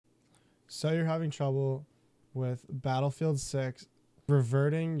So you're having trouble with Battlefield 6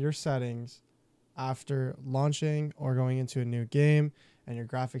 reverting your settings after launching or going into a new game, and your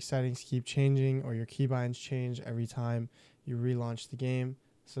graphics settings keep changing or your keybinds change every time you relaunch the game.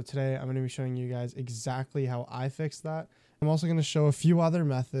 So today I'm going to be showing you guys exactly how I fixed that. I'm also going to show a few other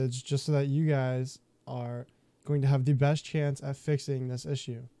methods just so that you guys are going to have the best chance at fixing this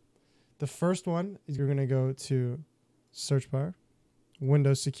issue. The first one is you're going to go to search bar,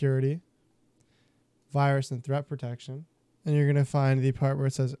 Windows Security, Virus and Threat Protection, and you're going to find the part where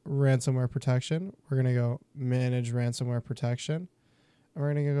it says Ransomware Protection. We're going to go Manage Ransomware Protection, and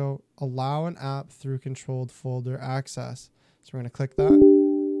we're going to go Allow an app through controlled folder access. So we're going to click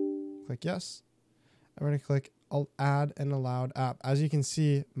that, click Yes, and we're going to click Add an Allowed App. As you can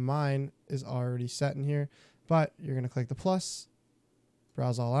see, mine is already set in here, but you're going to click the plus,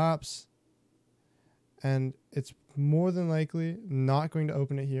 browse all apps, and it's more than likely not going to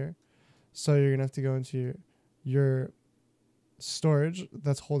open it here. So you're going to have to go into your storage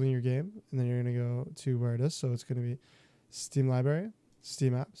that's holding your game, and then you're going to go to where it is. So it's going to be Steam Library,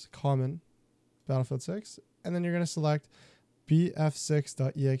 Steam Apps, Common, Battlefield 6, and then you're going to select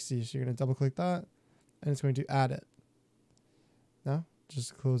bf6.exe. So you're going to double click that, and it's going to add it. Now,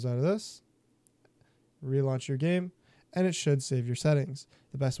 just close out of this, relaunch your game, and it should save your settings.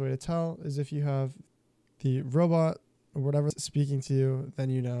 The best way to tell is if you have the robot or whatever speaking to you, then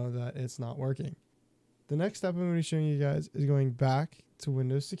you know that it's not working. The next step I'm going to be showing you guys is going back to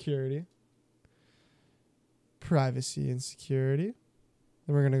Windows Security, Privacy and Security.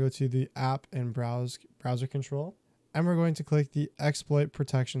 Then we're going to go to the App and Browser Control, and we're going to click the Exploit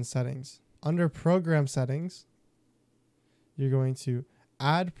Protection Settings. Under Program Settings, you're going to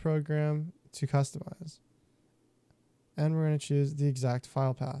Add Program to Customize, and we're going to choose the exact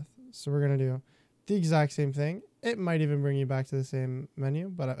file path. So we're going to do the exact same thing. It might even bring you back to the same menu,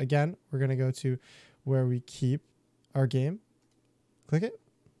 but again, we're going to go to where we keep our game. Click it,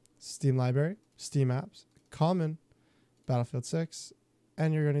 Steam Library, Steam Apps, Common, Battlefield 6,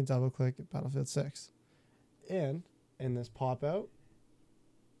 and you're going to double click Battlefield 6. And in this pop out,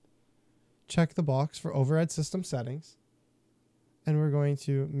 check the box for override system settings, and we're going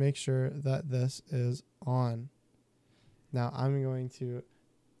to make sure that this is on. Now I'm going to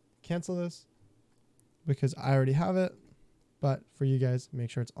cancel this because I already have it, but for you guys, make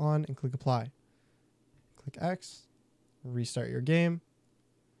sure it's on and click apply. Click X, restart your game.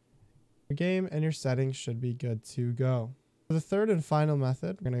 Your game and your settings should be good to go. For the third and final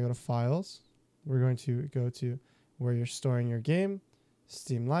method, we're going to go to Files. We're going to go to where you're storing your game,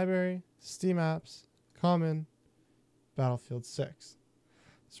 Steam Library, Steam Apps, Common, Battlefield 6.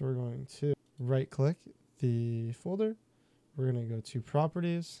 So we're going to right click the folder. We're going to go to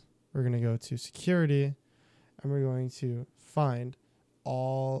Properties. We're going to go to Security, and we're going to find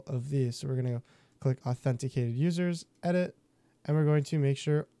all of these. So we're going to go click Authenticated Users, Edit, and we're going to make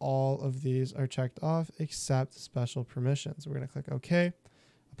sure all of these are checked off except Special Permissions. We're going to click OK,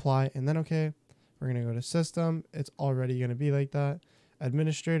 Apply, and then OK. We're going to go to System. It's already going to be like that.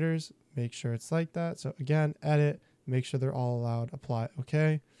 Administrators, make sure it's like that. So again, Edit, make sure they're all allowed, Apply,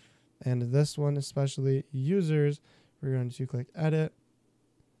 OK. And this one, especially Users, we're going to click Edit,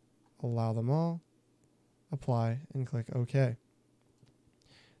 allow them all, apply, and click OK.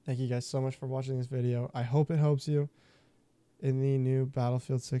 Thank you guys so much for watching this video. I hope it helps you in the new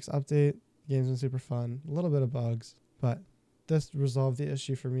Battlefield 6 update. The game's been super fun, a little bit of bugs, but this resolved the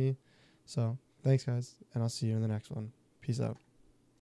issue for me. So thanks guys, and I'll see you in the next one. Peace out.